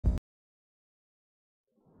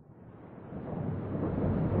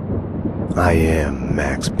I am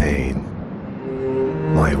Max Payne.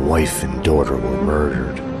 My wife and daughter were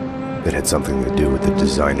murdered. It had something to do with the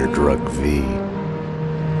designer drug V.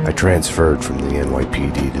 I transferred from the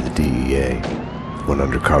NYPD to the DEA, went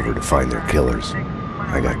undercover to find their killers.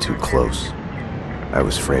 I got too close. I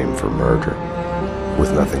was framed for murder.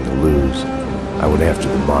 With nothing to lose, I went after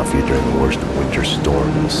the Mafia during the worst winter storm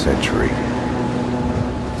in a century.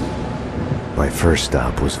 My first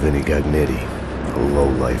stop was Vinny Gagnetti, a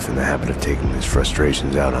lowlife in the habit of taking his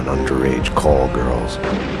frustrations out on underage call girls.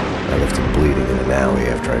 I left him bleeding in an alley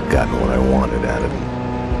after I'd gotten what I wanted out of him.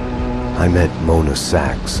 I met Mona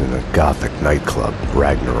Sachs in a gothic nightclub,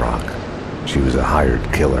 Ragnarok. She was a hired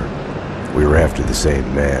killer. We were after the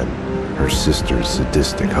same man, her sister's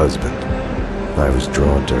sadistic husband. I was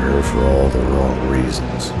drawn to her for all the wrong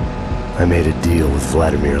reasons. I made a deal with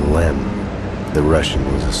Vladimir Lem. The Russian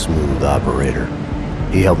was a smooth operator.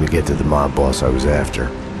 He helped me get to the mob boss I was after,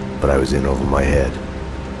 but I was in over my head.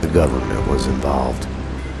 The government was involved.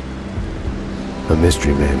 A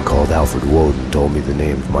mystery man called Alfred Woden told me the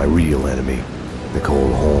name of my real enemy,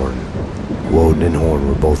 Nicole Horn. Woden and Horn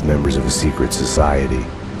were both members of a secret society,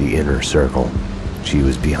 the Inner Circle. She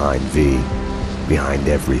was behind V, behind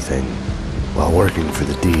everything. While working for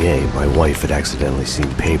the DA, my wife had accidentally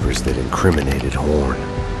seen papers that incriminated Horn.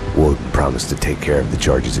 Woden promised to take care of the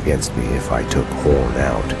charges against me if I took Horn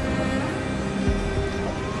out.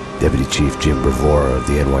 Deputy Chief Jim Bravura of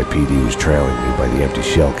the NYPD was trailing me by the empty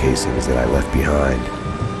shell casings that I left behind.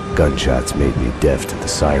 Gunshots made me deaf to the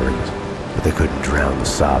sirens, but they couldn't drown the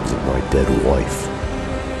sobs of my dead wife.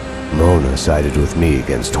 Mona sided with me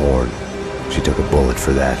against Horn. She took a bullet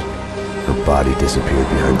for that. Her body disappeared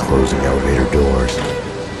behind closing elevator doors.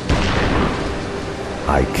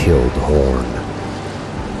 I killed Horn.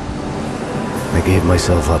 I gave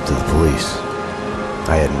myself up to the police.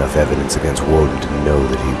 I had enough evidence against Woden to know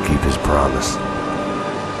that he'd keep his promise.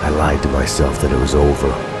 I lied to myself that it was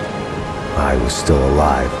over. I was still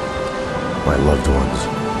alive. My loved ones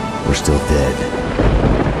were still dead.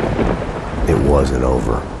 It wasn't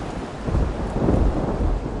over.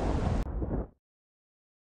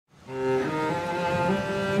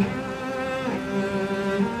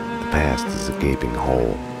 The past is a gaping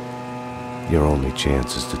hole. Your only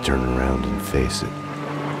chance is to turn around and face it.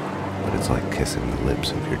 But it's like kissing the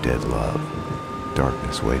lips of your dead love.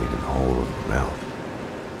 Darkness waiting in the hole of your mouth.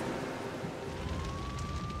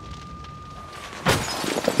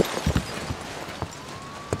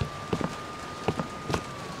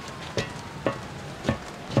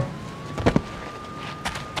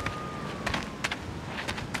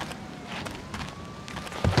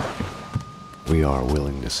 We are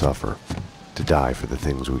willing to suffer, to die for the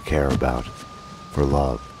things we care about, for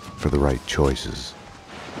love, for the right choices.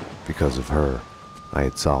 Because of her, I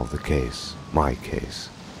had solved the case, my case,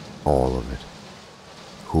 all of it,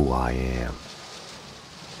 who I am.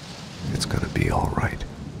 It's gonna be all right.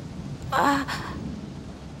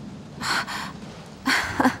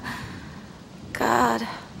 God,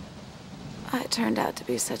 I turned out to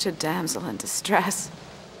be such a damsel in distress.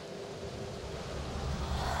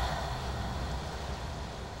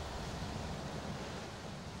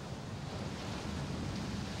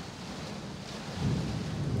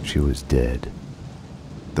 She was dead.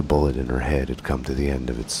 The bullet in her head had come to the end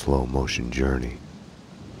of its slow-motion journey.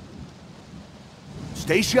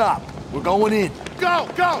 Stay sharp. We're going in. Go,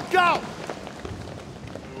 go, go!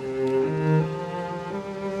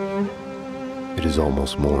 It is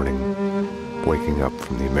almost morning, waking up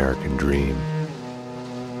from the American dream.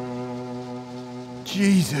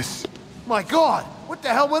 Jesus! My God! What the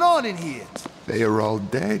hell went on in here? They are all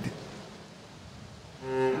dead.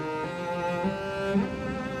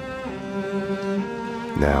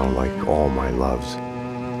 Now, like all my loves,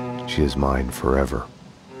 she is mine forever.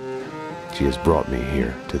 She has brought me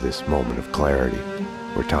here to this moment of clarity,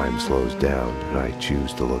 where time slows down and I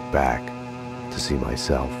choose to look back, to see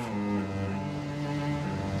myself.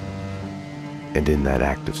 And in that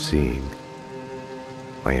act of seeing,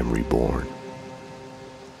 I am reborn.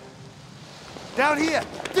 Down here!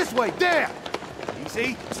 This way! There!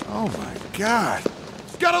 Easy. Oh my God.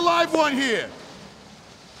 Got a live one here!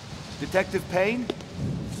 Detective Payne?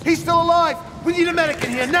 He's still alive! We need a medic in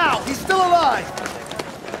here now! He's still alive!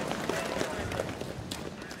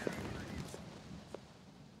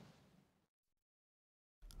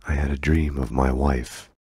 I had a dream of my wife.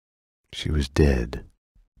 She was dead,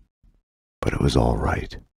 but it was all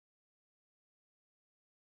right.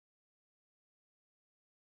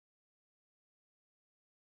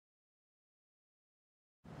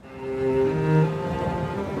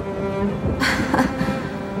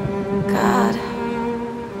 God,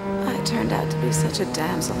 I turned out to be be such a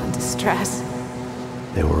damsel in distress.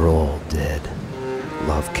 They were all dead.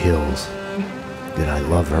 Love kills. Did I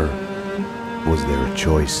love her? Was there a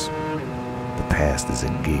choice? The past is a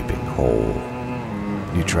gaping hole.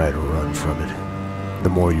 You try to run from it. The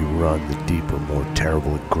more you run, the deeper, more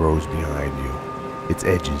terrible it grows behind you. Its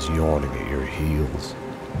edges yawning at your heels.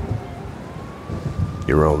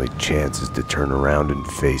 Your only chance is to turn around and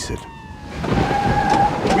face it.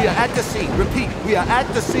 We are at the scene. Repeat, we are at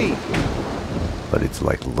the scene. But it's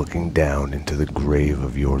like looking down into the grave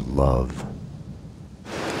of your love.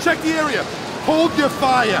 Check the area! Hold your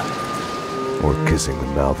fire! Or kissing the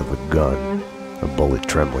mouth of a gun, a bullet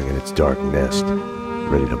trembling in its dark nest,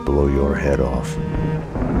 ready to blow your head off.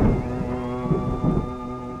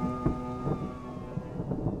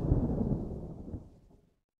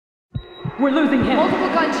 We're losing him. Multiple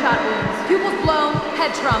gunshot wounds. Pupils blown,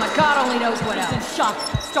 head trauma, God only knows what He's in else. shock.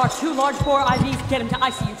 Start 2 large bore IVs, get him to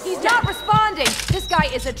ICU. He's not responding. This guy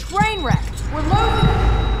is a train wreck. We're losing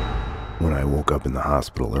him. When I woke up in the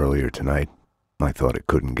hospital earlier tonight, I thought it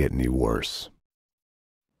couldn't get any worse.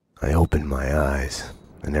 I opened my eyes,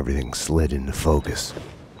 and everything slid into focus.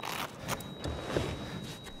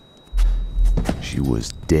 She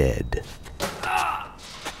was dead.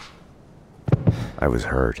 I was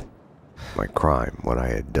hurt. My crime, what I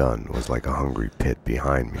had done, was like a hungry pit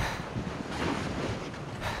behind me.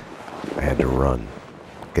 I had to run,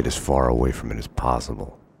 get as far away from it as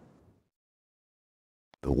possible.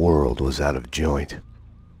 The world was out of joint.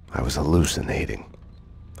 I was hallucinating.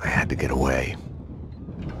 I had to get away.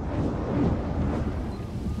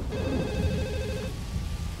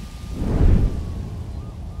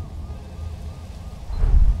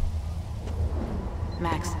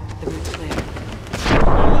 Max, the route's clear.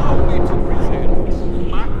 Allow me to present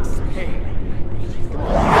Max Payne.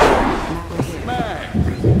 We're here. Max,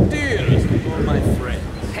 dearest of all my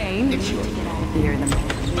friends. Payne? You need to get out of here in the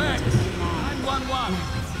morning. Max,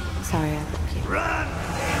 911. Sorry, I broke you. Run!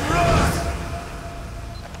 Run!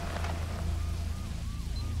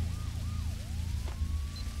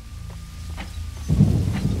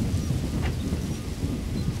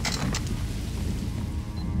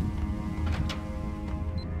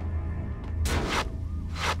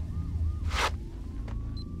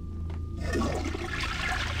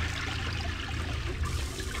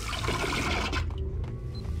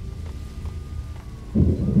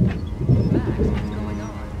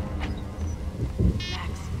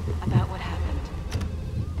 Max, about what happened.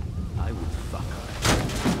 I would fuck her.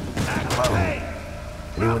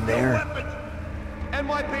 Anyone there?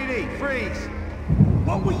 NYPD, freeze!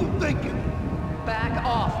 What were you thinking? Back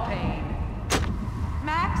off, Payne.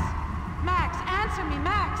 Max? Max, answer me,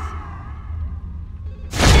 Max!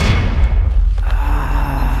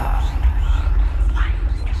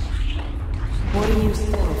 What are you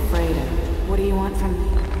still afraid of? What do you want from me?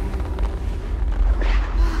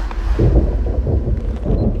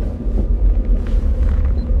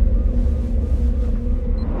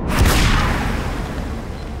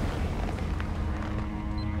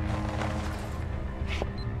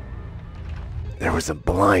 There was a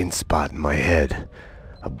blind spot in my head.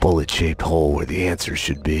 A bullet-shaped hole where the answer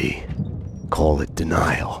should be. Call it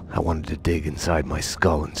denial. I wanted to dig inside my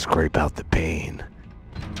skull and scrape out the pain.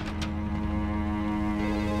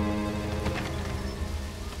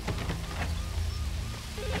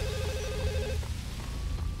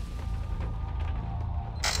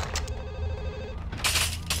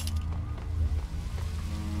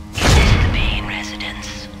 Payne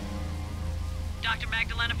residence. Dr.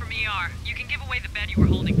 Magdalena from ER. You can give away the bed you were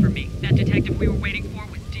holding for me. That detective we were waiting for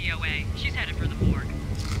was DOA. She's headed for the morgue.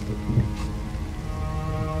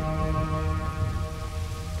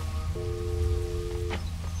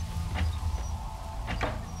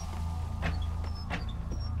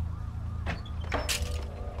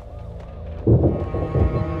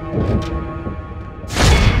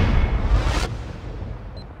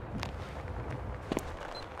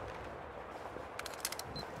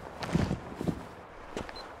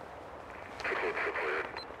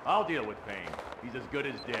 I'll deal with Payne. He's as good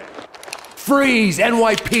as dead. Freeze,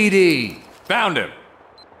 NYPD! Found him!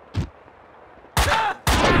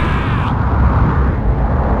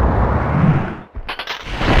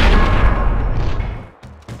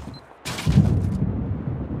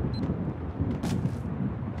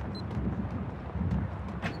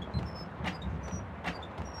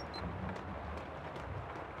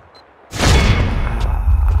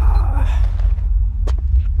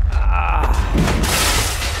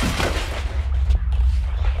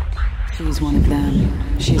 She's one of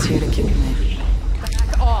them. She's here to kill me.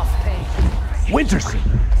 Back off, Payne. Winterson!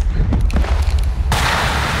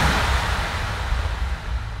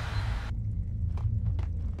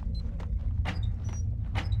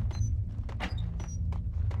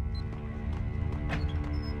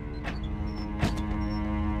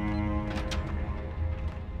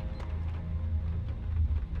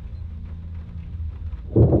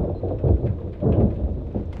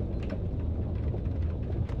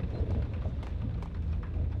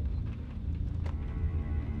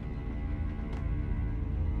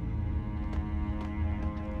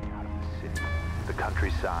 The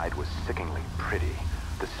countryside was sickeningly pretty.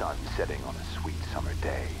 The sun setting on a sweet summer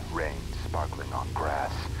day, rain sparkling on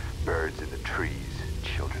grass, birds in the trees,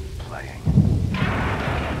 children playing.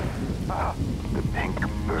 Ah, the Pink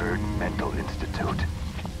Bird Mental Institute.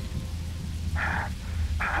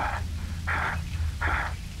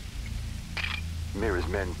 Mira's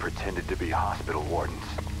men pretended to be hospital wardens.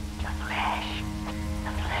 The flesh.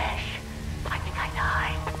 The flesh. I think I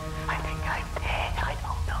died. I think I'm dead. I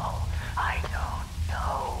don't know. I don't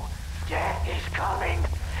know. Death is coming.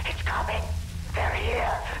 It's coming. They're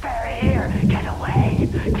here. They're here. Get away.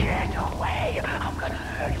 Get away. I'm gonna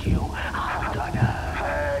hurt you. I'm gonna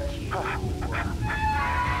hurt you.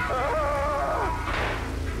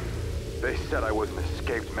 They said I was an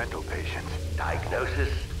escaped mental patient.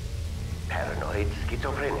 Diagnosis? Paranoid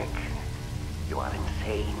schizophrenic. You are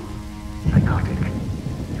insane. Psychotic.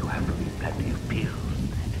 You have to eat plenty of pills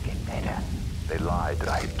to get better. They lied that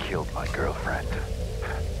I had killed my girlfriend.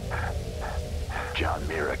 John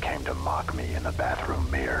Mira came to mock me in the bathroom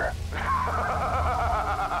mirror.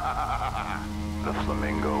 The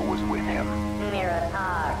flamingo was with him. Mirrors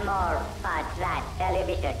are more but that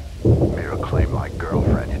television. Mira claimed my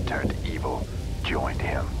girlfriend had turned evil, joined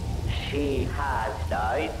him. She has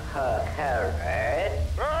dyed her hair red.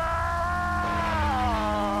 I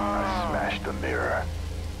smashed the mirror.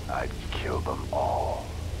 I'd kill them all.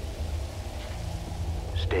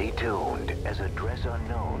 Stay tuned as Address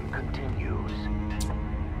Unknown continues.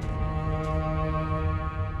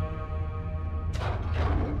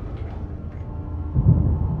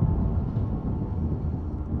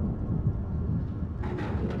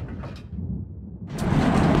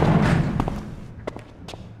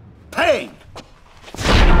 Payne!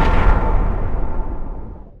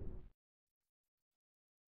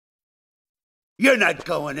 You're not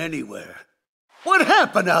going anywhere. What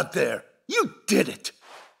happened out there? You did it.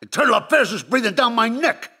 Internal affairs was breathing down my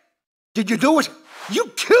neck. Did you do it? You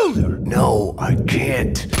killed her. No, I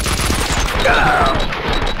can't.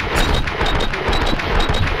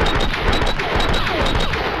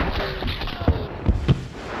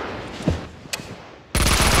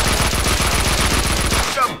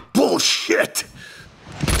 Bullshit!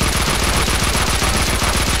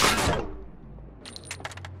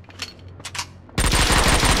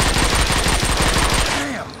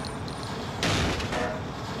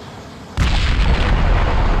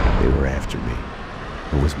 They were after me.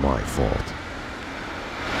 It was my fault.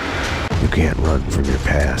 You can't run from your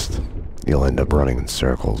past. You'll end up running in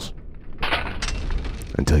circles.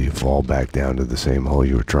 Until you fall back down to the same hole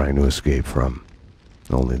you were trying to escape from.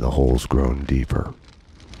 Only the hole's grown deeper.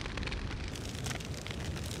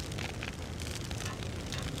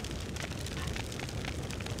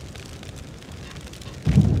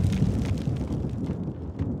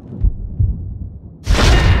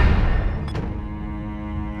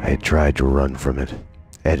 I had tried to run from it,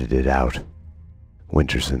 edit it out.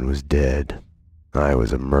 Winterson was dead. I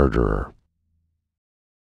was a murderer.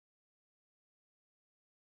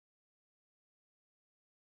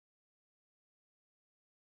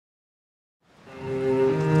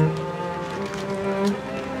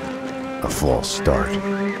 A false start.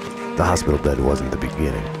 The hospital bed wasn't the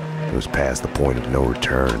beginning. It was past the point of no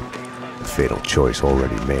return. A fatal choice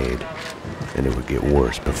already made. And it would get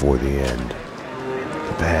worse before the end.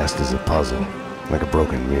 The past is a puzzle, like a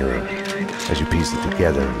broken mirror. As you piece it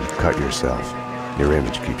together and cut yourself, your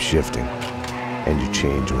image keeps shifting, and you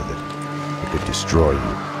change with it. It could destroy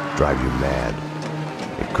you, drive you mad.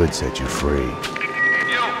 It could set you free.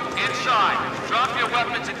 You, inside. Drop your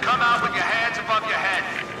weapons and come out with your hands above your head.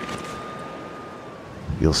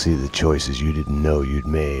 You'll see the choices you didn't know you'd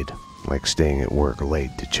made, like staying at work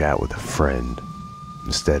late to chat with a friend,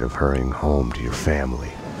 instead of hurrying home to your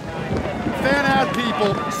family. Fan out,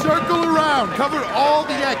 people! Circle around! Cover all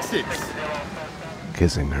the exits!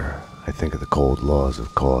 Kissing her, I think of the cold laws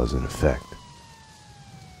of cause and effect.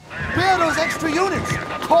 Where are those extra units?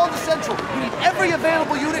 Call the Central. We need every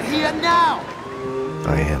available unit here now!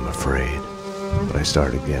 I am afraid, but I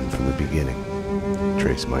start again from the beginning.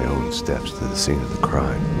 Trace my own steps to the scene of the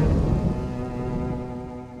crime.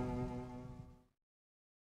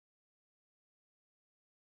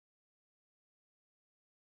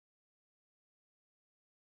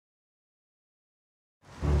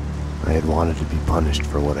 I had wanted to be punished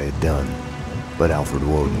for what I had done, but Alfred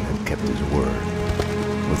Woden had kept his word.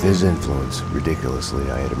 With his influence, ridiculously,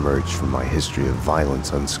 I had emerged from my history of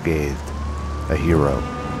violence unscathed. A hero.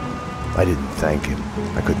 I didn't thank him.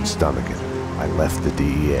 I couldn't stomach it. I left the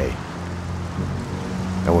DEA.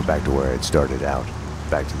 I went back to where I had started out.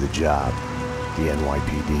 Back to the job. The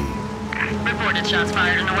NYPD. Reported shots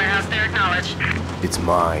fired in the warehouse there, acknowledged. It's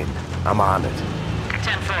mine. I'm on it.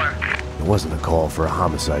 10-4. It wasn't a call for a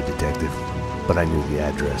homicide detective, but I knew the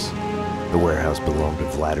address. The warehouse belonged to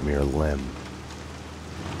Vladimir Lem.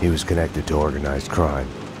 He was connected to organized crime.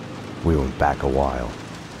 We went back a while,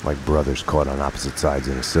 like brothers caught on opposite sides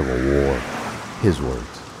in a civil war. His words.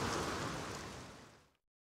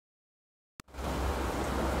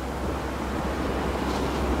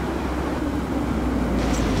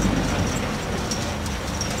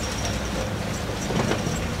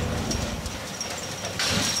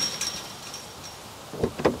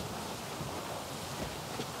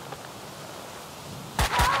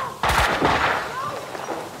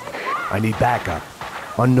 I need backup.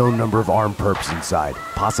 Unknown number of armed perps inside.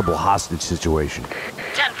 Possible hostage situation.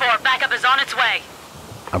 10-4, backup is on its way.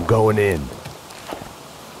 I'm going in.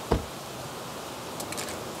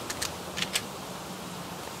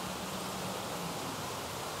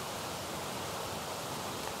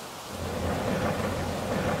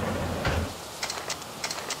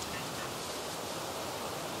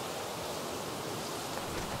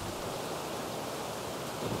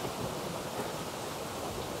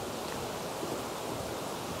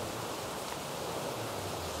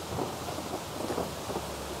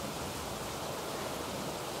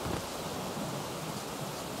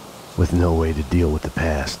 With no way to deal with the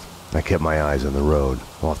past, I kept my eyes on the road,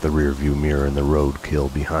 off the rearview mirror and the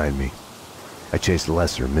roadkill behind me. I chased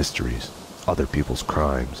lesser mysteries, other people's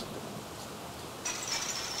crimes.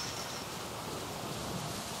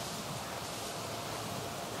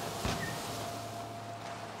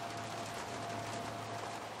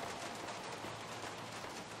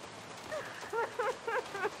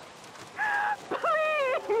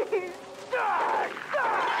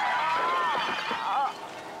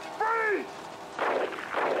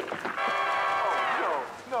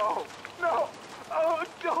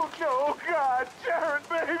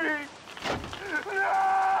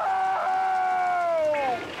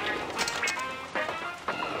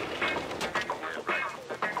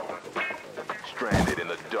 Stranded in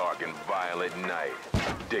the dark and violent night,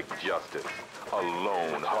 Dick Justice, a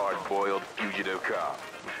lone, hard-boiled fugitive cop,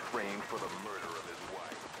 framed for the murder of his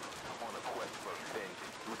wife, on a quest for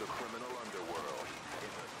vengeance through the criminal underworld in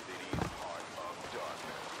the city's heart of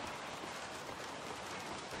darkness.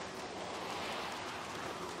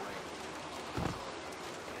 The rain.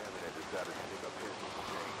 Kevin had decided to pick up his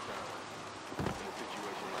chain time. In a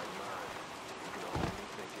situation like mine, you can only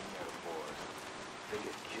think in metaphors. They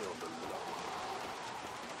get killed alone.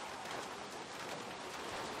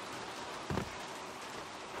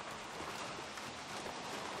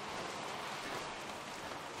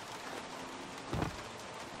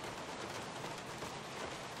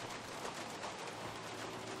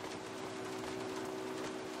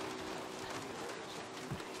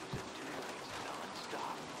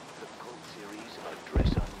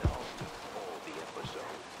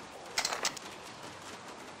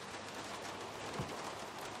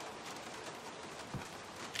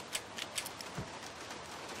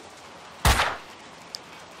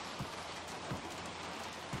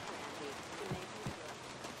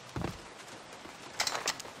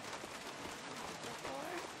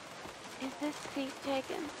 Is this seat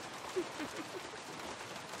taken?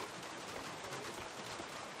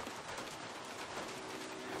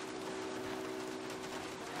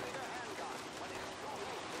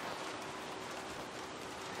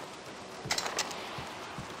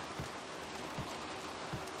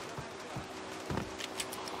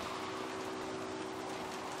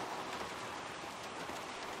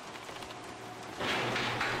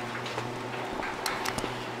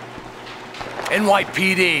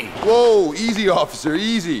 NYPD! Whoa, easy, officer,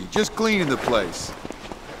 easy. Just cleaning the place.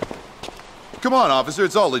 Come on, officer,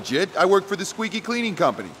 it's all legit. I work for the Squeaky Cleaning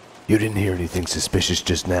Company. You didn't hear anything suspicious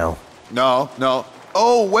just now? No.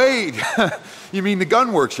 Oh, wait! You mean the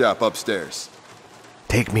gun workshop upstairs?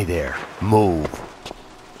 Take me there. Move.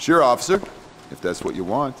 Sure, officer, if that's what you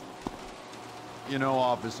want. You know,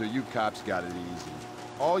 officer, you cops got it easy.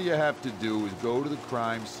 All you have to do is go to the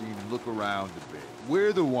crime scene and look around a bit.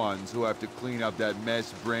 We're the ones who have to clean up that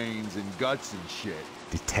mess, brains and guts and shit.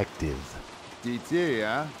 Detective. DT,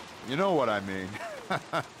 huh? You know what I mean.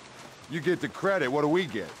 You get the credit, what do we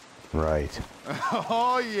get? Right.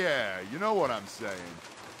 Oh yeah, you know what I'm saying.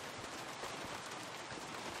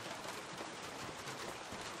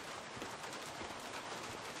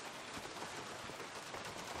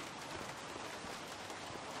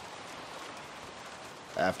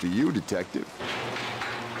 After you, detective.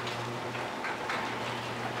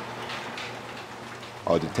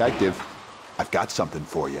 Oh, detective, I've got something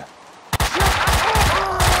for you.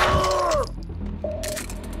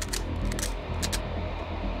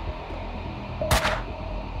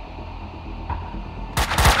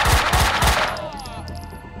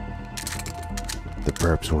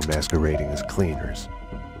 perps were masquerading as cleaners.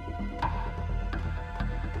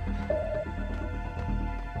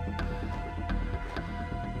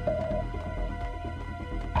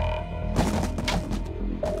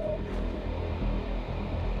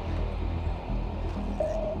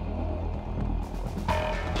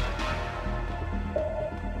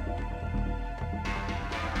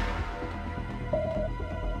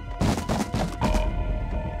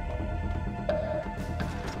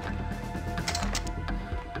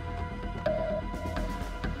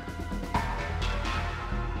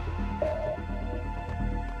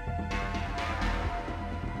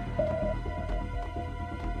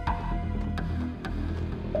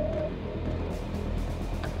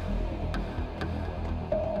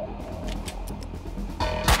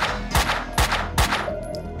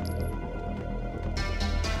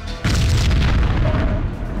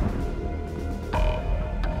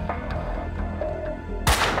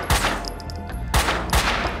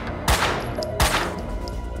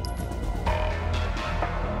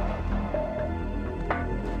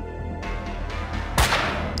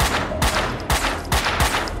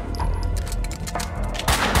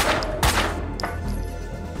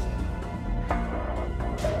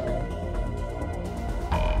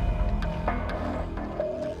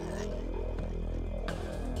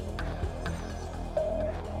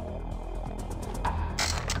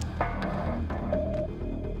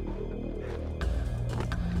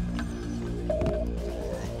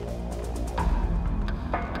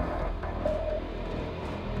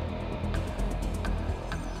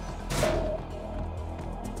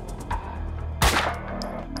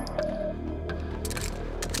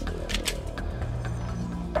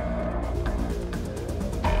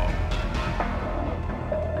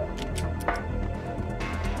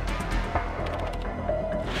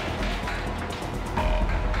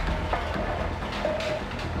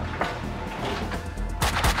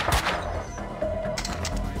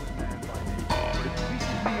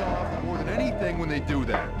 When they do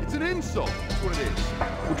that. It's an insult. That's what it is.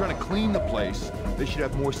 We're trying to clean the place. They should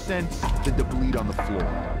have more sense than to bleed on the floor.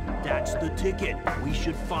 That's the ticket. We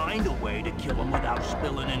should find a way to kill them without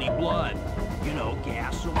spilling any blood. You know,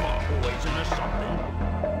 gas them or poison or something.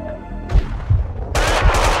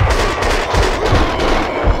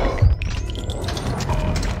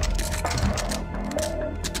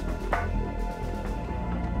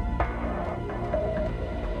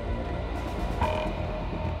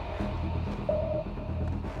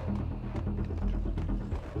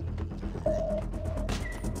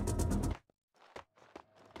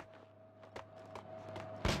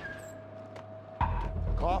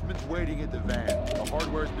 Kaufman's waiting at the van. The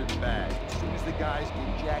hardware's been bagged. As soon as the guys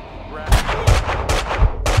get Jack and grab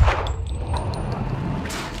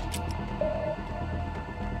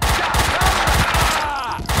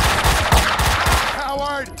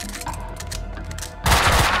Howard!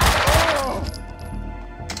 Oh!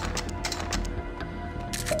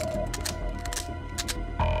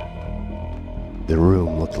 The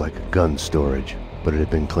room looked like a gun storage, but it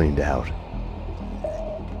had been cleaned out.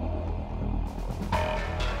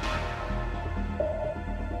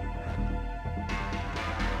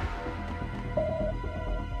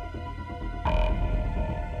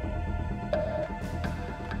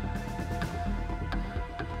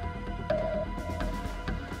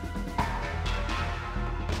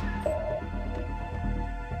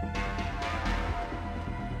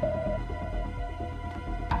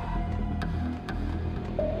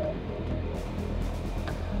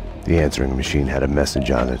 The answering machine had a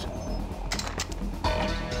message on it.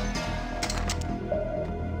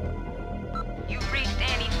 You've reached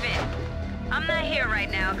Annie Finn. I'm not here right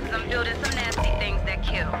now because I'm building some nasty things that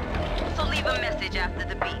kill. So leave a message after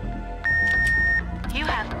the beep. You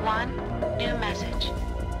have one new message.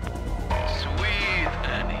 Sweet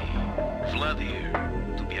Annie. Flood here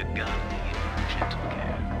to be a guardian in gentle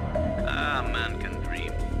care. Ah, man can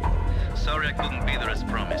dream. Sorry I couldn't be there as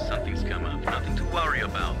promised. Something's come up. Nothing to worry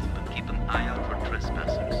about. Keep an eye out for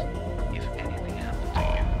trespassers. If anything happens to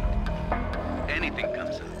you, anything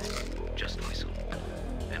comes out, just whistle,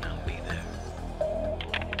 and I'll be there.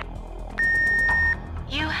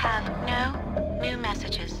 You have no new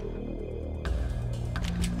messages.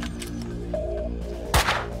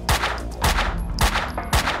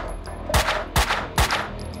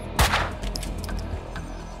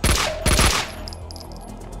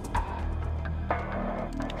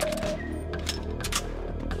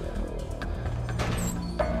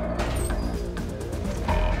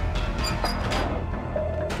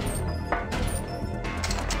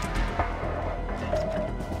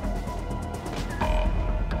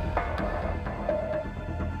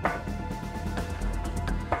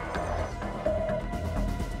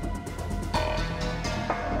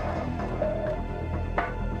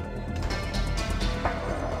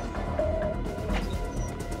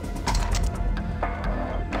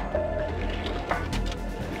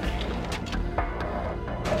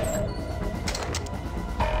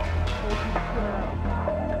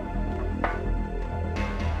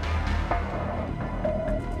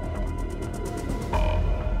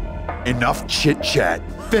 Enough chit-chat.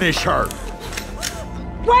 Finish her.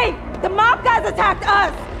 Wait! The mob guys attacked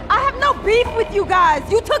us! I have no beef with you guys!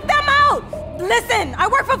 You took them out! Listen, I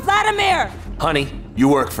work for Vladimir! Honey, you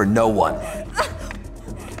work for no one.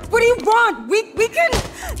 What do you want? We can...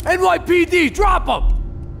 NYPD, drop them!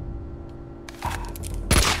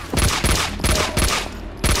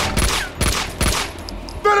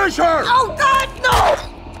 Finish her! Oh, God,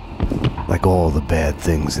 no! Like all the bad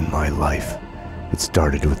things in my life, it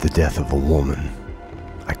started with the death of a woman.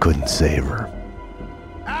 I couldn't save her.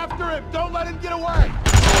 After him! Don't let him get away!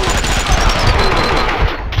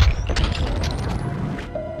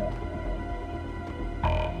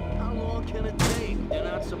 How long can it take? They're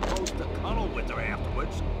not supposed to cuddle with her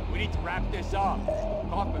afterwards. We need to wrap this up.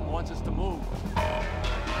 Kaufman wants us to move.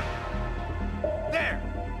 There!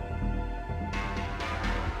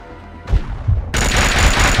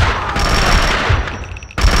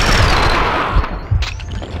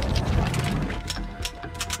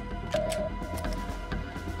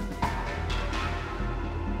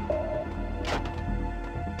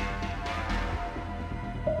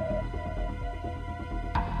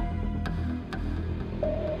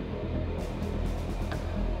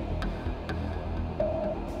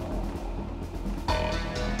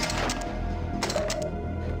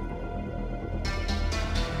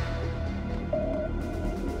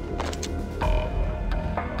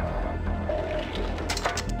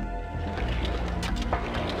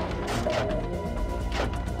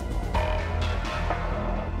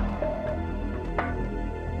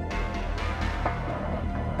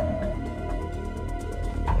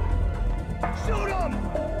 Shoot him!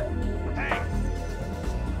 Hey!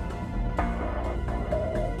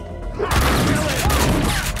 Kill him!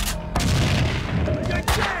 You're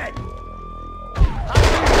dead!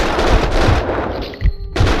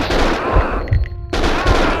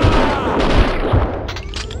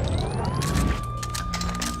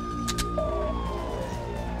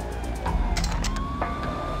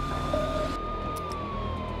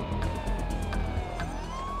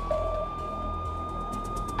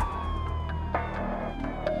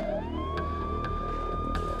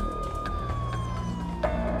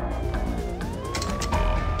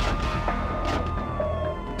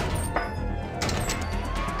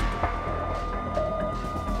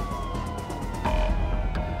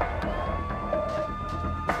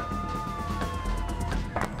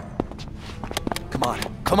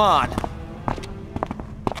 Come on.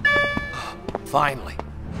 Finally.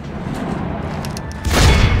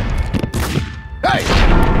 Hey!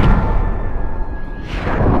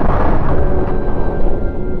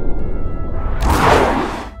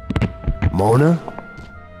 Mona?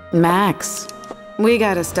 Max, we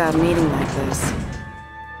gotta stop meeting like this.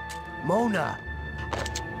 Mona.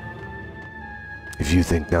 If you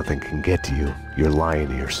think nothing can get to you, you're lying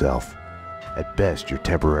to yourself. At best, you're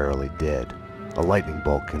temporarily dead. A lightning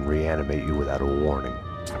bolt can reanimate you without a warning.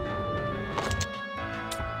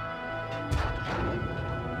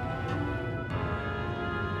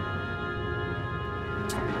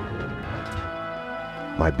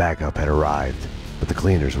 My backup had arrived, but the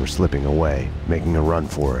cleaners were slipping away, making a run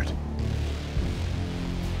for it.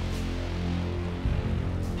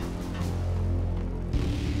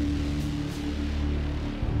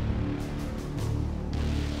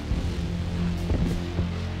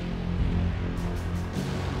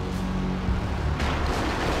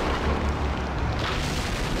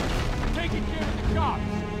 Taking care of the cops!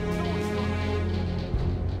 No one's coming.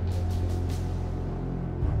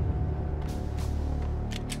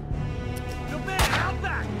 The man out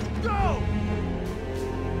back! Go!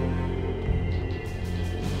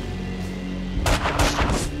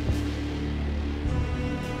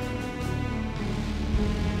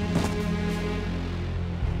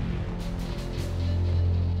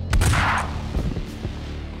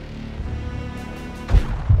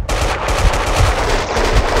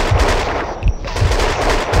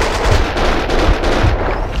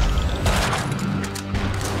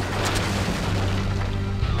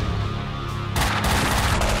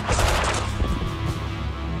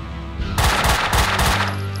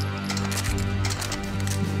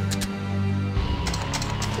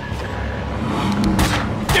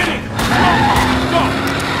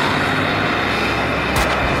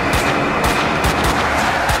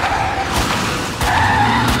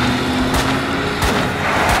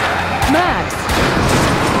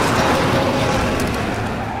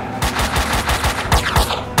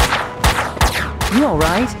 You all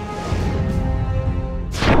right?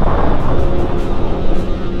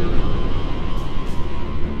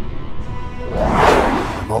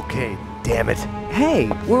 I'm okay, damn it.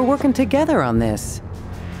 Hey, we're working together on this.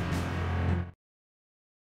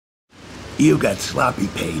 You got sloppy,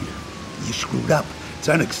 Payne. You screwed up. It's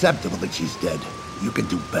unacceptable that she's dead. You can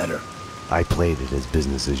do better. I played it as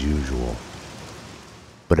business as usual.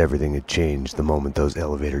 But everything had changed the moment those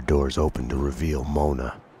elevator doors opened to reveal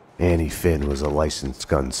Mona. Annie Finn was a licensed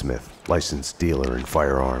gunsmith, licensed dealer in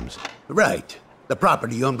firearms. Right. The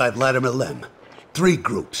property owned by Vladimir Lem. 3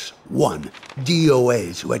 groups. 1,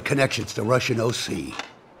 DOAs who had connections to Russian OC.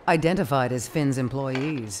 Identified as Finn's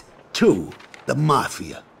employees. 2, the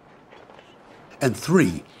Mafia. And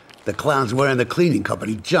 3, the clowns wearing the cleaning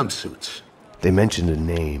company jumpsuits. They mentioned a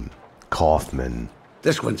name, Kaufman.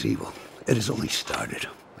 This one's evil. It has only started.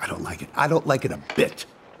 I don't like it. I don't like it a bit.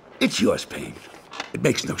 It's yours, Payne. It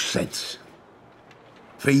makes no sense.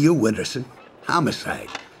 For you, Winterson, homicide,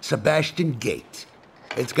 Sebastian Gate.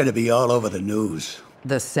 It's gonna be all over the news.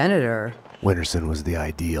 The senator? Winterson was the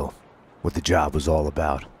ideal. What the job was all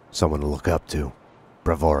about. Someone to look up to.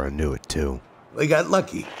 Bravura knew it too. We got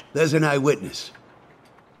lucky. There's an eyewitness.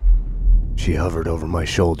 She hovered over my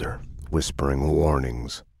shoulder, whispering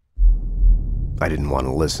warnings. I didn't want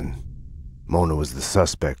to listen. Mona was the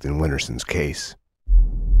suspect in Winterson's case.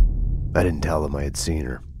 I didn't tell them I had seen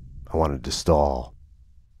her. I wanted to stall.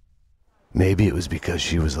 Maybe it was because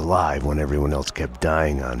she was alive when everyone else kept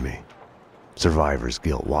dying on me. Survivor's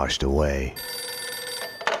guilt washed away.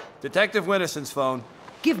 Detective Winterson's phone.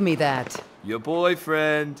 Give me that. Your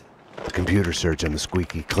boyfriend. The computer search on the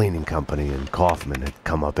squeaky cleaning company and Kaufman had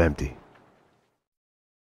come up empty.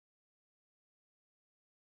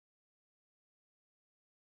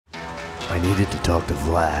 I needed to talk to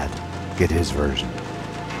Vlad, get his version,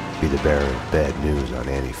 be the bearer of bad news on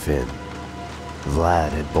Annie Finn.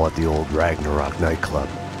 Vlad had bought the old Ragnarok nightclub.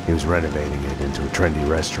 He was renovating it into a trendy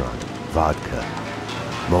restaurant, Vodka.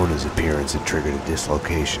 Mona's appearance had triggered a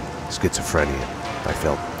dislocation, schizophrenia. I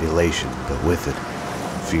felt elation, but with it,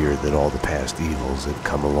 fear that all the past evils had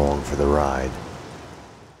come along for the ride.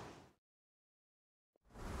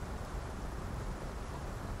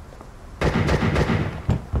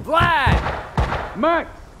 Vlad! Max!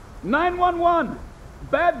 911!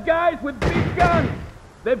 Bad guys with big guns!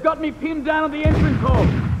 They've got me pinned down on the entrance hall!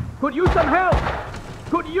 Could use some help!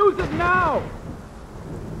 Could use it now!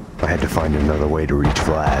 I had to find another way to reach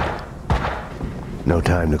Vlad. No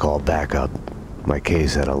time to call backup. My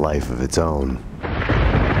case had a life of its own.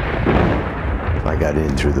 I got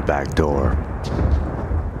in through the back door.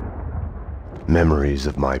 Memories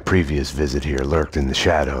of my previous visit here lurked in the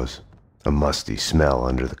shadows. A musty smell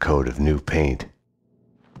under the coat of new paint.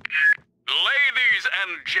 Ladies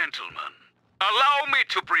and gentlemen, allow me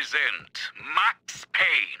to present Max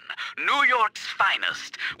Payne, New York's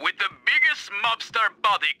finest, with the biggest mobster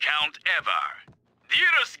body count ever.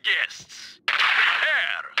 Dearest guests,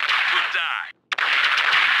 prepare to die.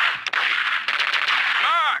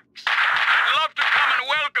 Max, I'd love to come and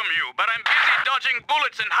welcome you, but I'm busy dodging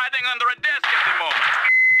bullets and hiding under a desk at the moment.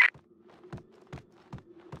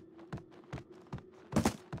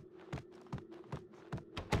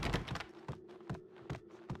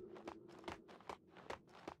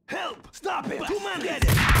 Help! Stop him! 2 men get it!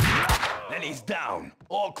 And he's down.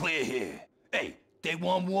 All clear here. Hey, they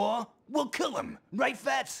want war? We'll kill him. Right,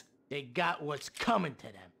 Fats? They got what's coming to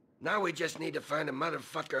them. Now we just need to find a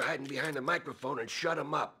motherfucker hiding behind the microphone and shut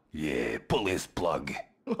him up. Yeah, pull his plug.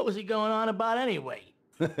 What was he going on about anyway?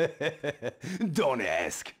 Don't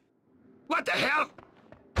ask. What the hell?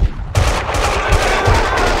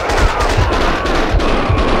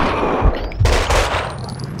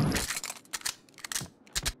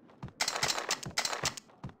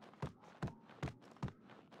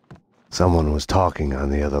 Someone was talking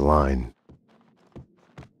on the other line.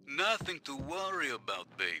 Nothing to worry about,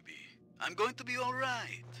 baby. I'm going to be all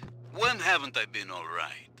right. When haven't I been all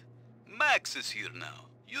right? Max is here now.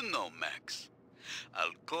 You know Max.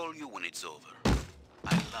 I'll call you when it's over.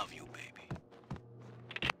 I love you, baby.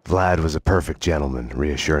 Vlad was a perfect gentleman,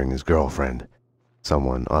 reassuring his girlfriend.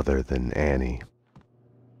 Someone other than Annie.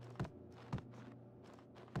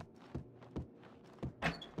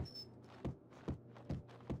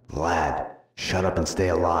 Vlad, shut up and stay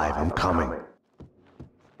alive. I'm coming.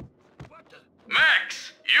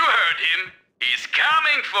 Max, you heard him. He's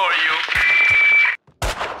coming for you.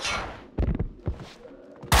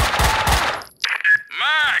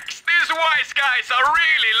 Max, these wise guys are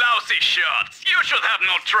really lousy shots. You should have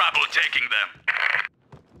no trouble taking them.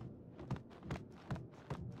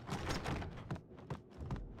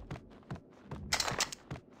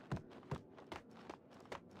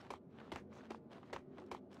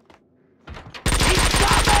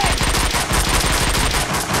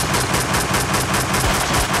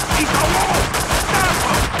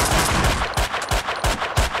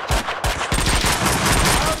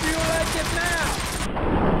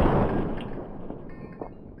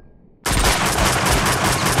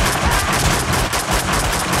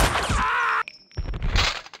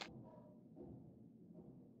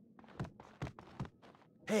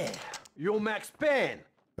 You Max Payne?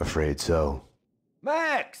 Afraid so.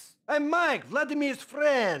 Max! I'm Mike, Vladimir's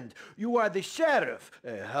friend. You are the sheriff.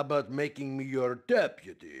 How about making me your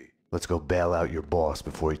deputy? Let's go bail out your boss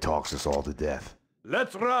before he talks us all to death.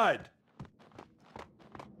 Let's ride!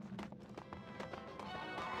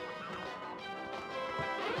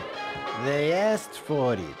 They asked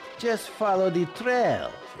for it. Just follow the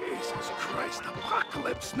trail. Jesus Christ,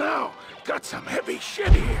 apocalypse now! Got some heavy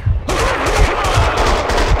shit here!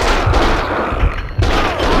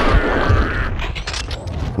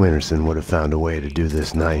 Winterson would have found a way to do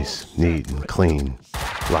this nice, neat, and clean.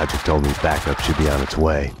 Logic told me backup should be on its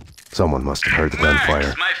way. Someone must have heard the gunfire.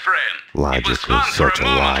 Max, my friend. Logic was such a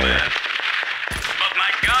liar. But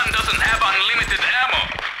my gun doesn't have unlimited ammo.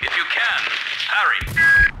 If you can, hurry.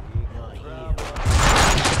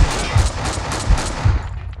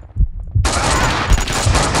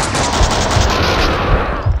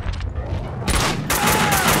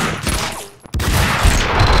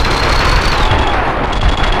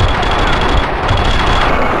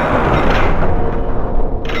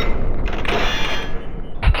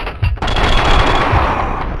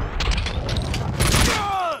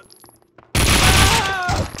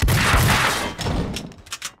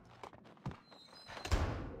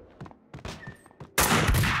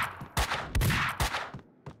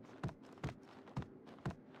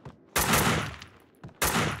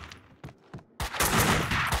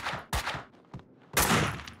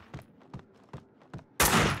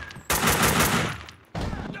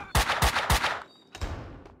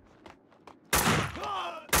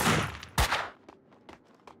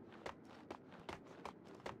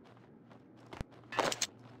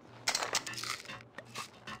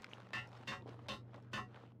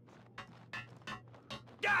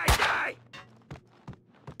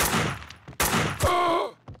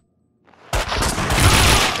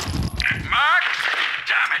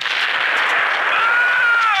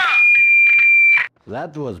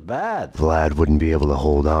 That was bad. Vlad wouldn't be able to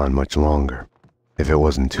hold on much longer, if it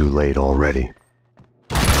wasn't too late already.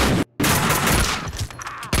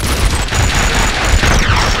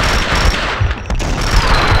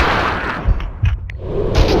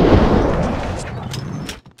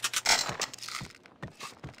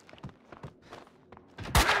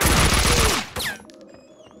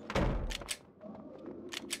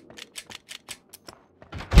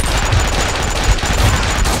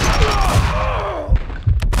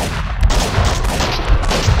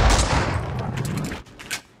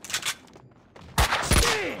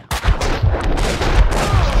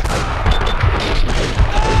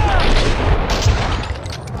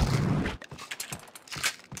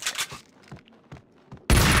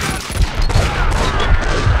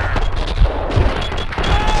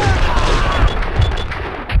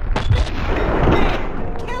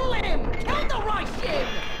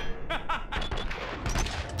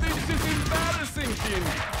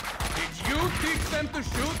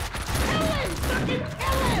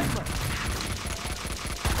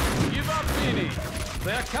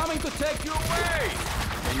 They're coming to take you away!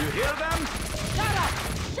 Can you hear them? Shut up!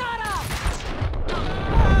 Shut up!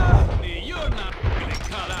 You're not really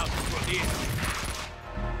cut out for this.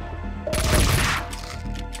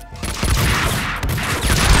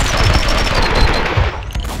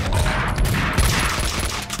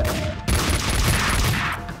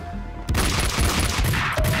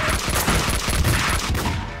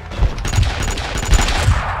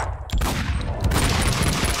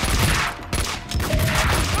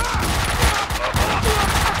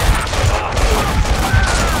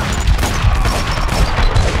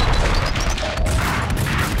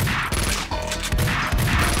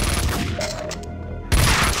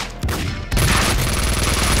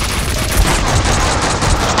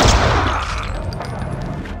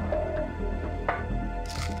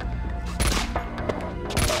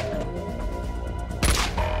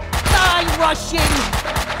 Russian!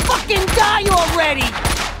 Fucking die already!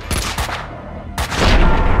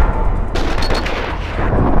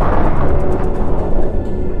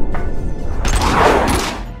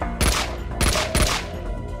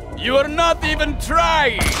 You are not even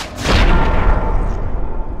trying!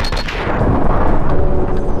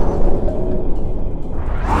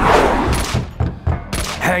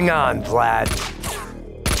 Hang on, Vlad.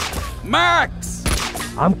 Max!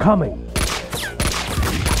 I'm coming.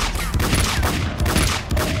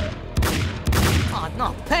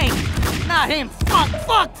 No, Payne! Not him! Fuck!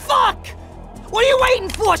 Fuck! Fuck! What are you waiting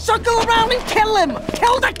for? Circle around and kill him!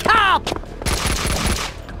 Kill the cop!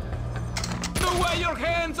 The way your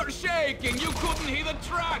hands are shaking, you couldn't hit a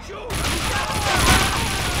track! Shut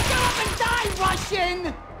up and die,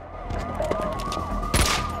 Russian!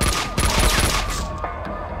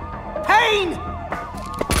 Payne!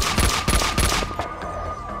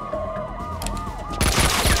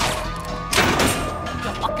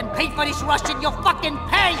 You fucking pay for this, Russian! You fucking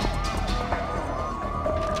pay!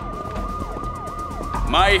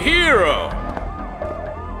 My hero!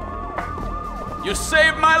 You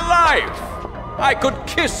saved my life! I could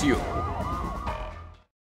kiss you!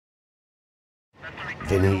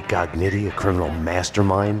 Vinny Gognitti, a criminal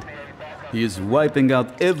mastermind? He is wiping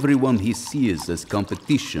out everyone he sees as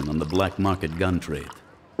competition on the black market gun trade.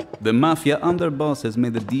 The mafia underboss has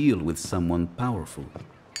made a deal with someone powerful.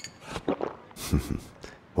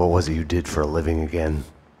 What was it you did for a living again?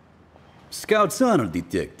 Scout's honor,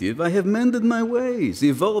 detective. I have mended my ways,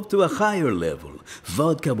 evolved to a higher level.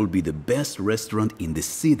 Vodka will be the best restaurant in the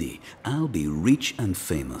city. I'll be rich and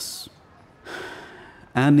famous.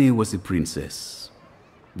 Annie was a princess.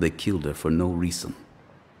 They killed her for no reason.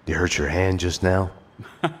 You hurt your hand just now?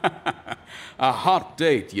 A hot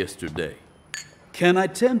date yesterday. Can I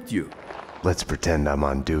tempt you? Let's pretend I'm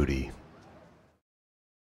on duty.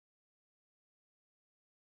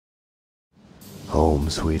 Home,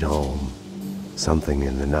 sweet home. Something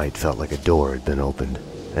in the night felt like a door had been opened,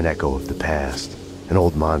 an echo of the past, an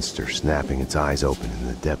old monster snapping its eyes open in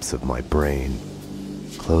the depths of my brain.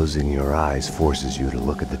 Closing your eyes forces you to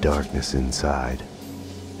look at the darkness inside.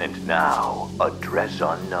 And now, address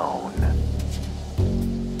unknown.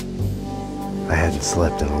 I hadn't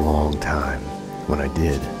slept in a long time. When I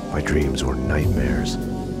did, my dreams were nightmares.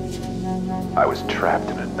 I was trapped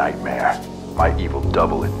in a nightmare. My evil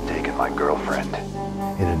double had taken my girlfriend.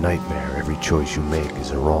 In a nightmare, every choice you make is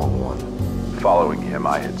a wrong one. Following him,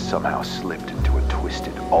 I had somehow slipped into a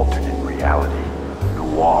twisted alternate reality.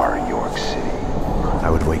 Noir, York City. I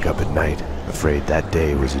would wake up at night, afraid that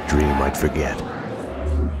day was a dream I'd forget.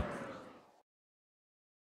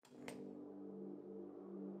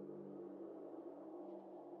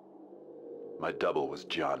 My double was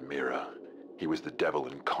John Mira. He was the devil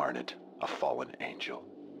incarnate, a fallen angel.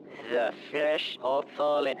 The flesh of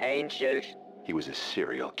fallen angels. He was a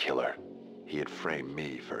serial killer. He had framed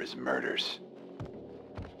me for his murders.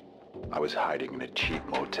 I was hiding in a cheap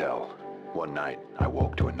motel. One night, I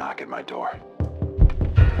woke to a knock at my door.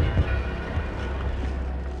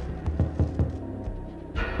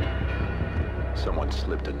 Someone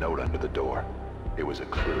slipped a note under the door. It was a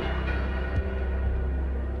clue.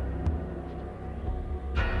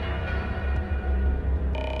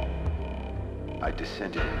 I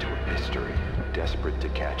descended into a mystery, desperate to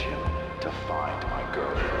catch him, to find my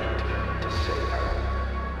girlfriend, to save her.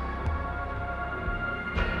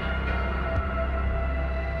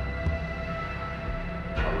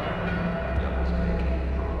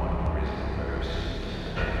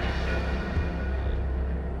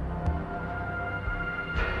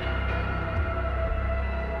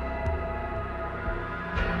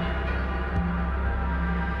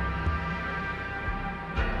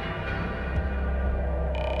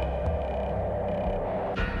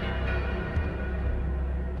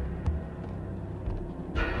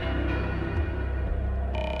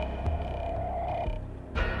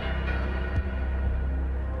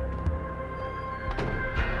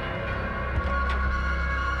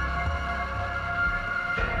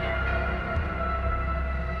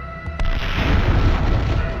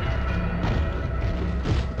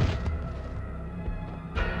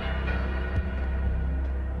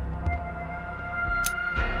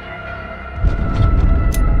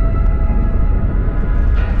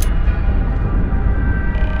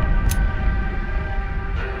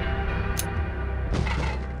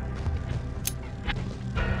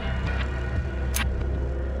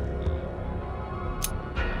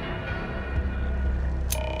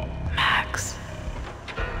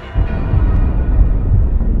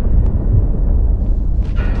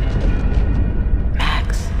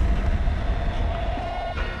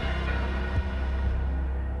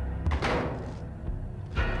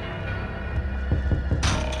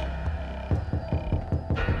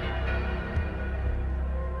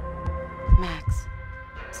 Max,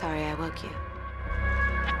 sorry I woke you.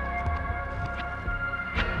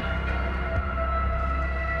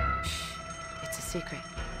 Shh, it's a secret.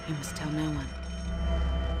 You must tell no one.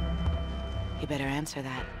 You better answer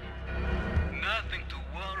that. Nothing to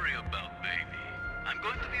worry about, baby. I'm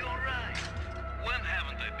going to be alright. When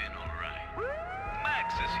haven't I been alright?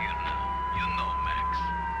 Max is here now. You know Max.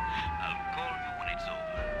 I'll call you when it's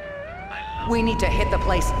over. We need to hit the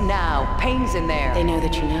place now. Payne's in there. They know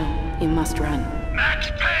that you know. You must run. Max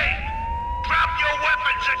Payne! Drop your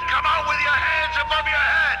weapons and come out with your hands above your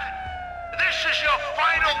head! This is your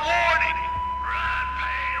final warning! Run,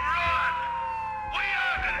 Payne, run! We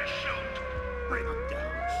are gonna shoot! Bring him down.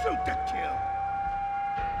 Shoot to kill.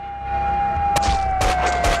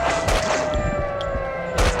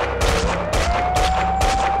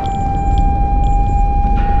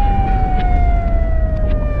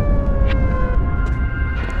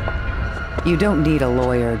 You don't need a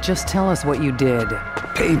lawyer. Just tell us what you did.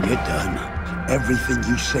 Payne, you're done. Everything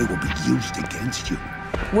you say will be used against you.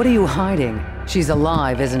 What are you hiding? She's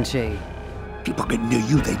alive, isn't she? People get near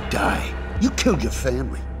you, they die. You killed your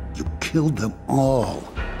family. You killed them all.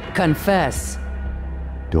 Confess.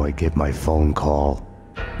 Do I get my phone call?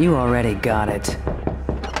 You already got it.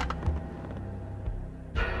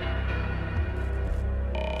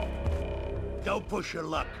 Don't push your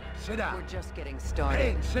luck. Sit down. We're just getting started.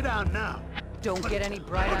 Payne, sit down now. Don't get any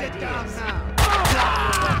bright Put ideas. it down now.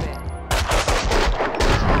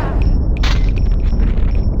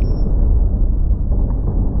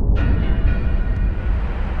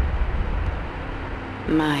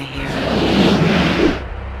 My hero.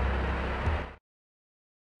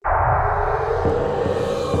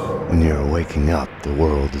 When you're waking up, the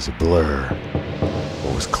world is a blur.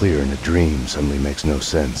 What was clear in a dream suddenly makes no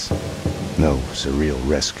sense. No surreal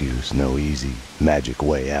rescues, no easy, magic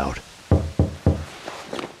way out.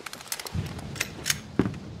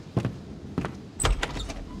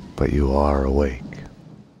 But you are awake.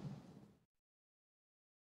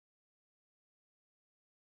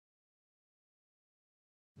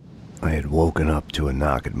 I had woken up to a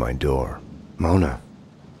knock at my door. Mona,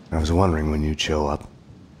 I was wondering when you'd show up.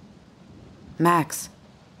 Max,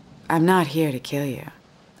 I'm not here to kill you.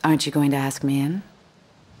 Aren't you going to ask me in?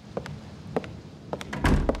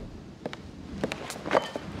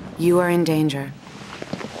 You are in danger.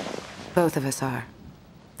 Both of us are.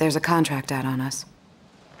 There's a contract out on us.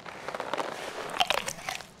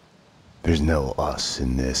 There's no us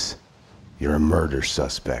in this. You're a murder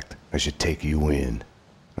suspect. I should take you in.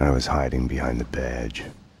 I was hiding behind the badge.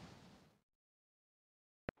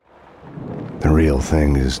 The real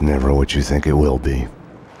thing is never what you think it will be.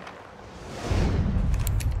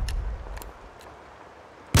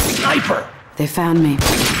 Sniper! They found me.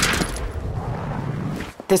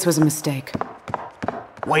 This was a mistake.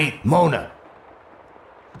 Wait, Mona.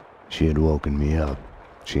 She had woken me up.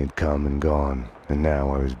 She had come and gone, and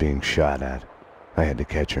now I was being shot at. I had to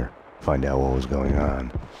catch her, find out what was going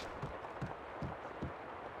on.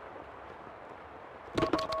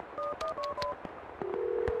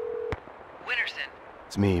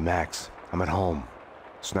 It's me, Max. I'm at home.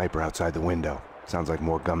 Sniper outside the window. Sounds like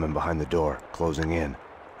more gunmen behind the door, closing in.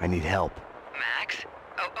 I need help. Max?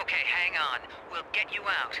 Oh, okay, hang on. We'll get you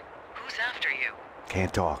out. Who's after you?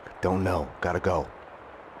 Can't talk. Don't know. Gotta go.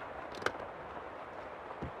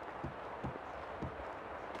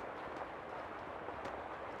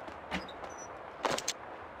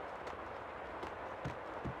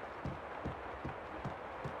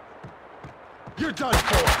 You're done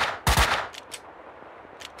for!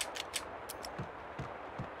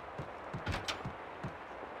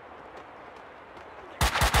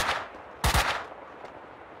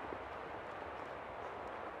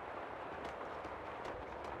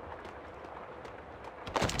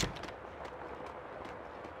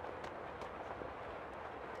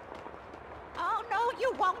 Oh, no,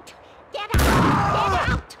 you won't. Get out! Get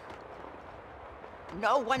out!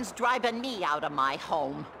 No one's driving me out of my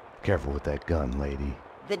home. Careful with that gun, lady.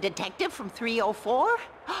 The detective from 304?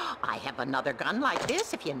 I have another gun like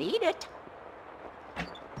this if you need it.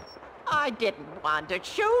 I didn't want to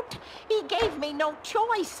shoot. He gave me no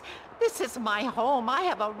choice. This is my home. I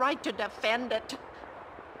have a right to defend it.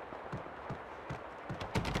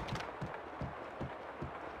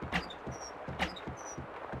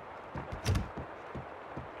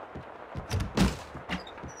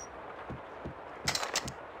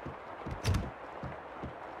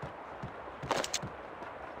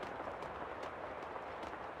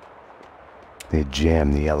 They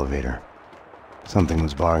jammed the elevator. Something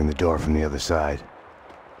was barring the door from the other side.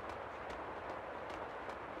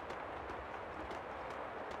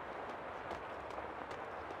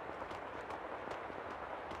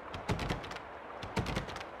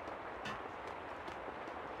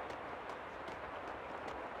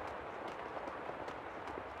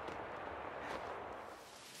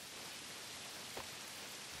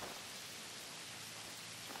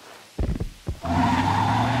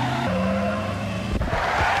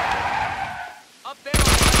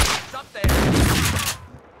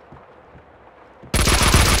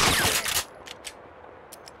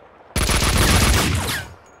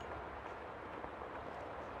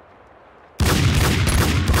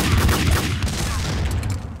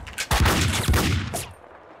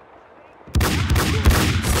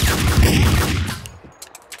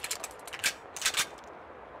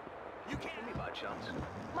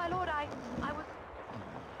 My lord, I was...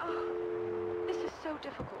 Oh, this is so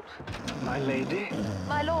difficult. My lady?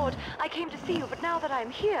 My lord, I came to see you, but now that I'm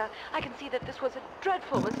here, I can see that this was a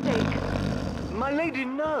dreadful mistake. My lady,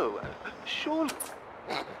 no. Surely...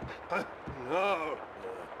 No.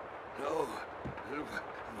 No.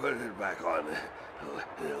 Put it back on.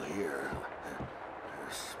 They'll hear.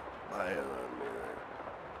 They're spying on me.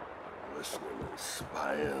 They're listening and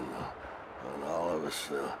spying on all of us.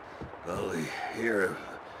 They'll hear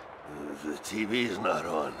if the TV's not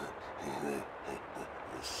on. The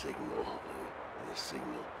signal. The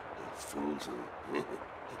signal. It fools them.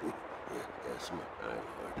 Yes, my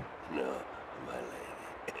lord. No, my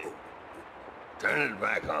lady. Turn it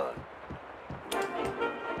back on.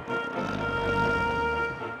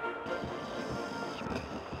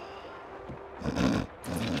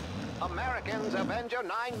 Americans avenge your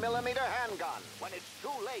 9mm handgun when it's too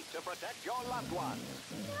late to protect your loved ones.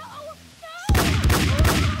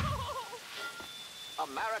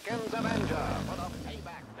 Americans Avenger for the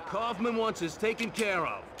payback time. Kaufman wants us taken care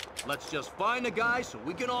of. Let's just find the guy so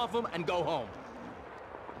we can off him and go home.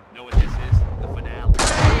 Know what this is? The finale.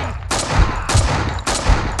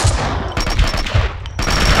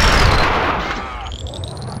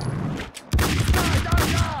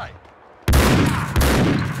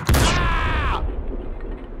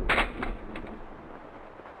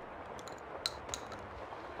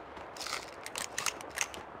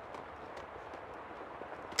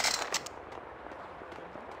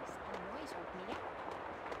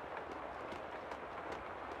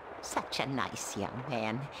 Such a nice young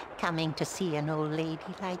man, coming to see an old lady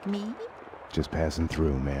like me. Just passing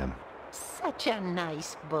through, ma'am. Such a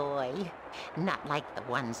nice boy. Not like the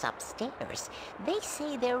ones upstairs. They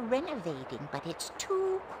say they're renovating, but it's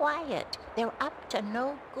too quiet. They're up to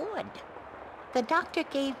no good. The doctor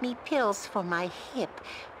gave me pills for my hip,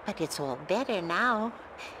 but it's all better now.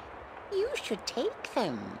 You should take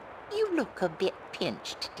them. You look a bit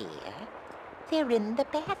pinched, dear. They're in the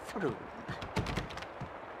bathroom.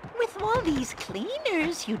 With all these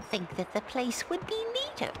cleaners, you'd think that the place would be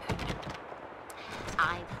neater.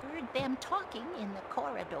 I've heard them talking in the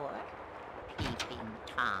corridor. Peeping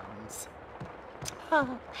Toms.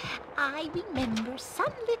 Oh, I remember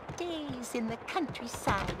sunlit days in the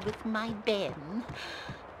countryside with my Ben.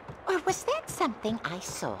 Or was that something I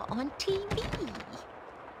saw on TV?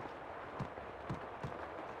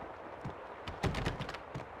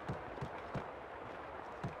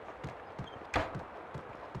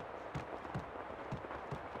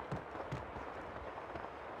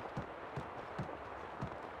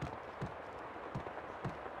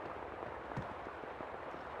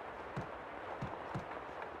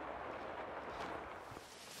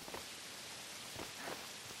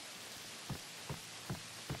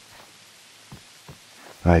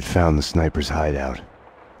 I had found the sniper's hideout.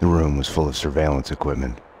 The room was full of surveillance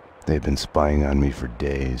equipment. They had been spying on me for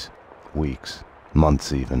days, weeks,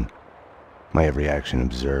 months even. My every action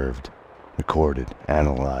observed, recorded,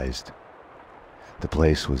 analyzed. The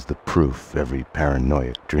place was the proof every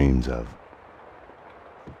paranoiac dreams of.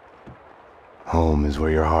 Home is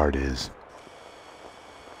where your heart is.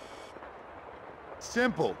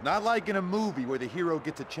 Simple, not like in a movie where the hero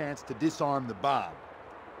gets a chance to disarm the bomb.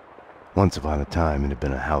 Once upon a time, it had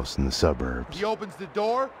been a house in the suburbs. He opens the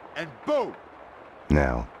door, and boom!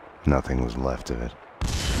 Now, nothing was left of it.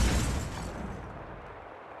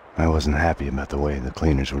 I wasn't happy about the way the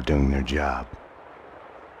cleaners were doing their job.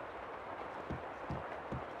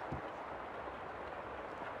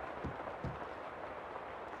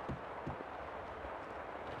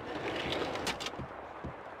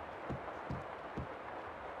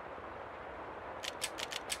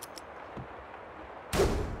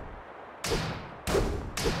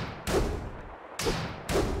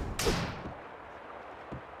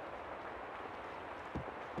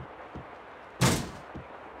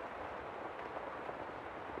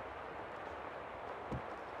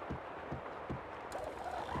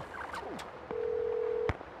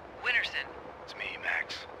 It's me,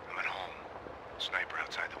 Max. I'm at home. Sniper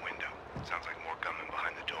outside the window. Sounds like more gunmen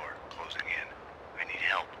behind the door, closing in. I need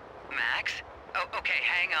help. Max? Oh, okay,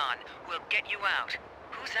 hang on. We'll get you out.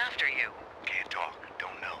 Who's after you? Can't talk.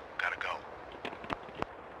 Don't know. Gotta go.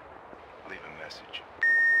 Leave a message.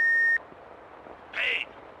 Payne,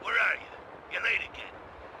 where are you? You're late again.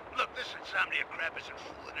 Look, this insomnia crap isn't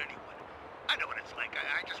fooling anyone. I know what it's like.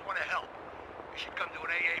 I just want to help. You should come to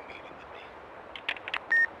an AA meeting with me.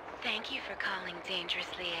 Thank you for calling Dangerous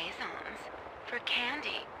Liaisons. For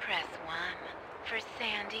Candy, press 1. For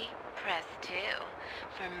Sandy, press 2.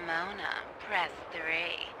 For Mona, press 3.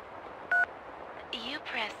 You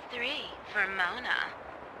press 3 for Mona.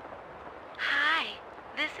 Hi,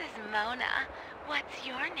 this is Mona. What's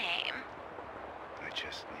your name? I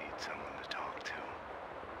just need someone to talk to.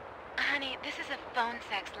 Honey, this is a phone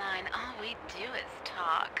sex line. All we do is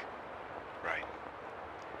talk. Right.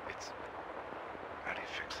 It's... How do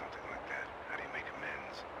you fix something like that? How do you make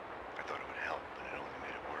amends? I thought it would help, but it only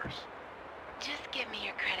made it worse. Just give me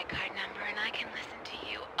your credit card number and I can listen to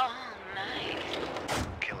you all night.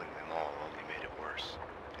 Killing them all only made it worse.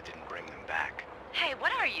 It didn't bring them back. Hey,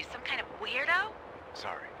 what are you, some kind of weirdo?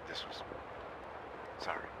 Sorry, this was...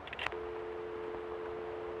 Sorry.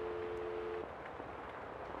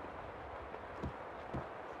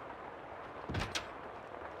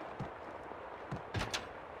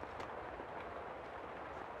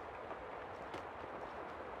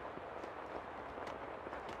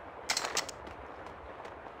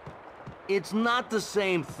 It's not the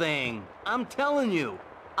same thing. I'm telling you.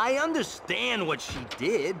 I understand what she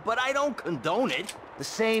did, but I don't condone it. The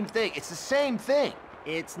same thing. It's the same thing.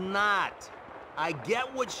 It's not. I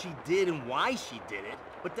get what she did and why she did it,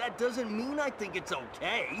 but that doesn't mean I think it's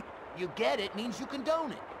okay. You get it means you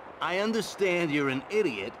condone it. I understand you're an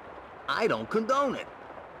idiot. I don't condone it.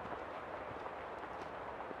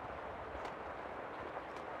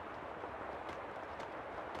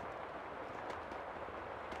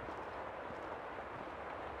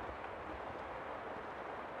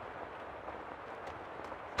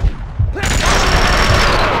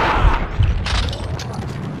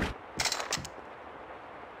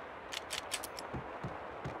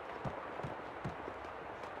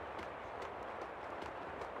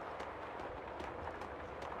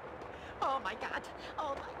 Oh my God!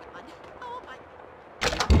 Oh my God! Oh my...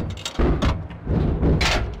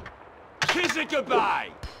 Kiss it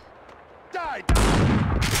goodbye! Die!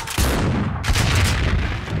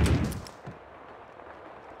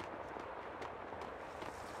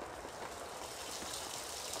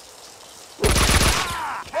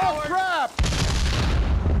 Oh crap!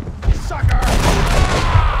 Sucker!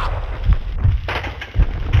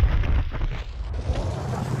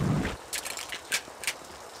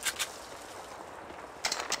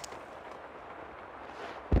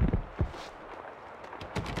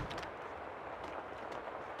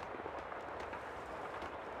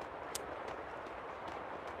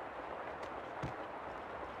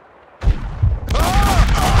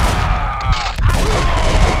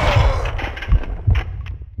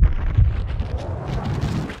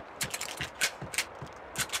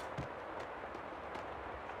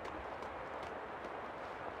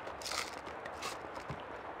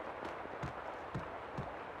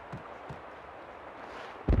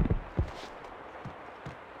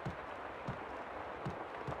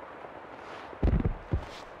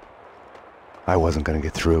 I wasn't gonna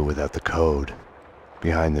get through without the code.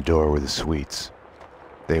 Behind the door were the suites.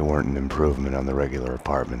 They weren't an improvement on the regular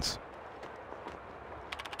apartments.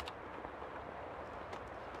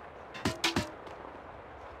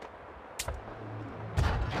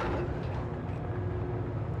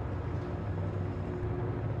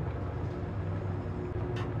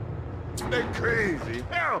 They're crazy.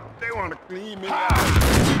 Help! They want to clean me out.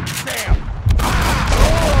 Damn!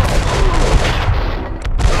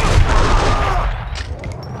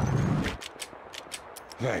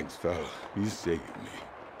 Thanks, fella. You saved me.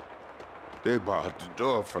 They barred the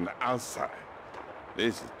door from the outside.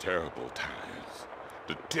 This is terrible times.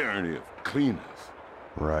 The tyranny of cleaners.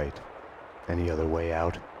 Right. Any other way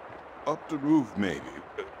out? Up the roof, maybe,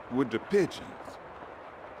 with the pigeons.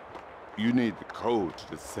 You need the code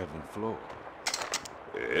to the 7th floor.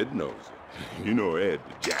 Ed knows it. You know Ed,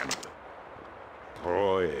 the janitor.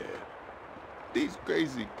 Poor Ed. These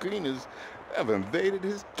crazy cleaners have invaded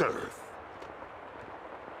his turf.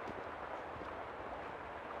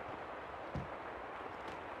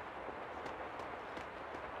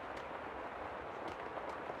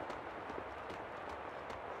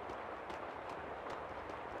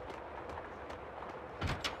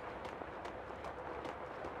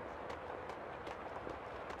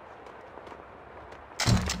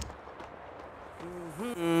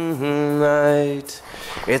 Night,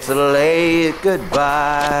 it's a late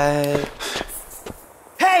goodbye.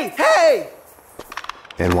 Hey, hey!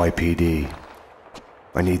 NYPD.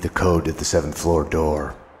 I need the code to the 7th floor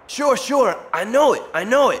door. Sure, I know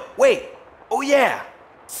it. Wait, oh yeah,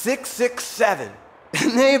 667.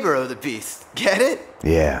 Neighbor of the beast, get it?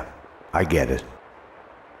 Yeah, I get it.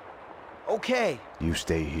 Okay. You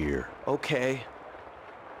stay here. Okay.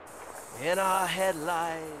 In our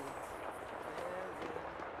headlights.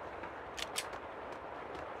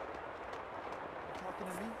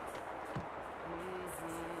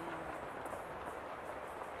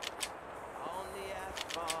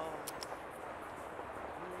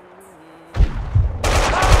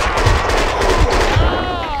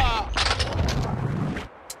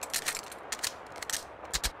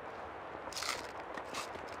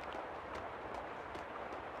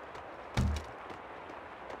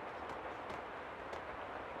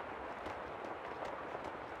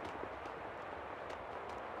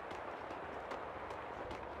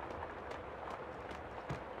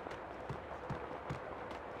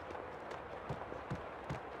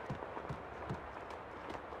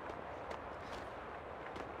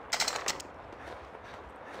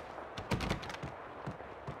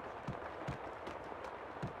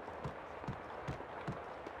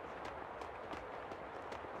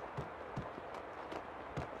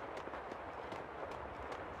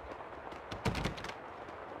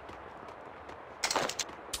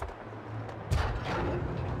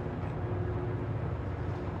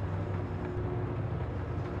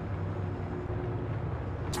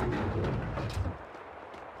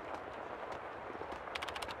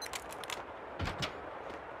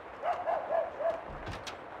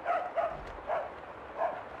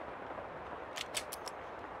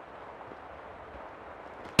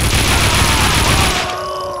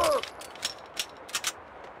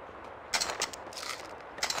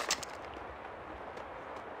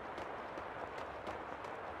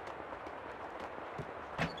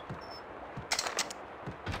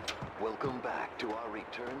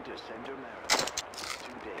 Return to Center Marathon.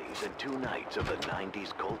 2 days and 2 nights of the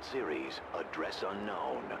 90s cult series, Address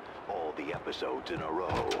Unknown. All the episodes in a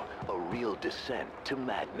row. A real descent to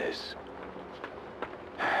madness.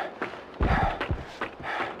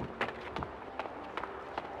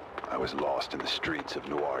 I was lost in the streets of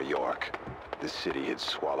Noir York. The city had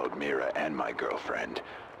swallowed Mira and my girlfriend.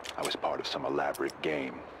 I was part of some elaborate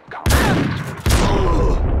game.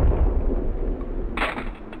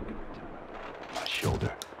 My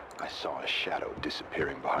shoulder, I saw a shadow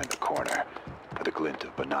disappearing behind the corner, with a glint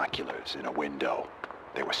of binoculars in a window.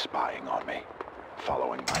 They were spying on me,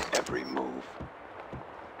 following my every move.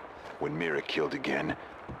 When Mira killed again,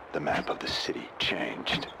 the map of the city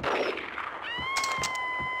changed.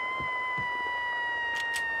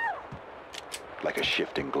 Like a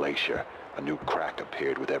shifting glacier, a new crack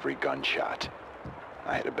appeared with every gunshot.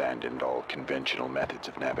 I had abandoned all conventional methods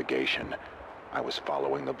of navigation. I was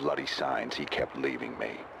following the bloody signs he kept leaving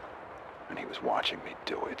me, and he was watching me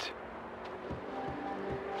do it.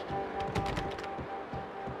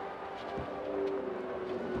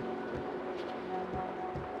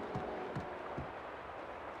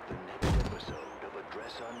 The next episode of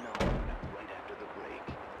Address Unknown, right after the break.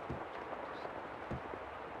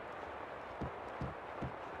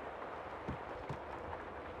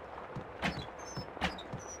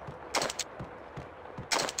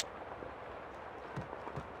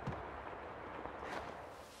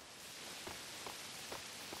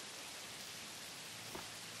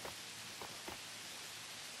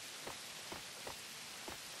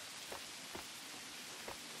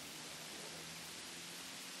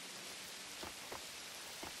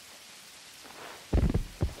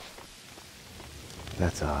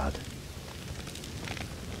 That's odd.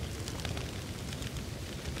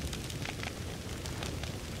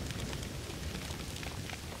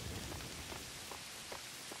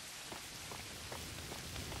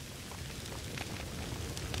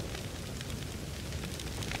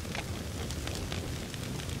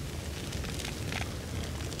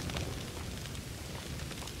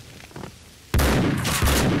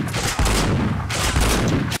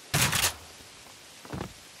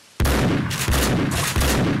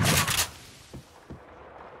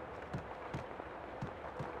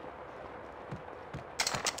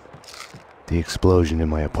 The explosion in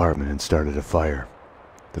my apartment had started a fire.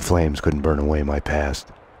 The flames couldn't burn away my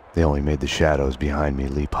past. They only made the shadows behind me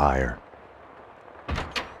leap higher.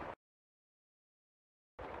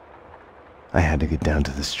 I had to get down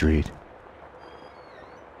to the street.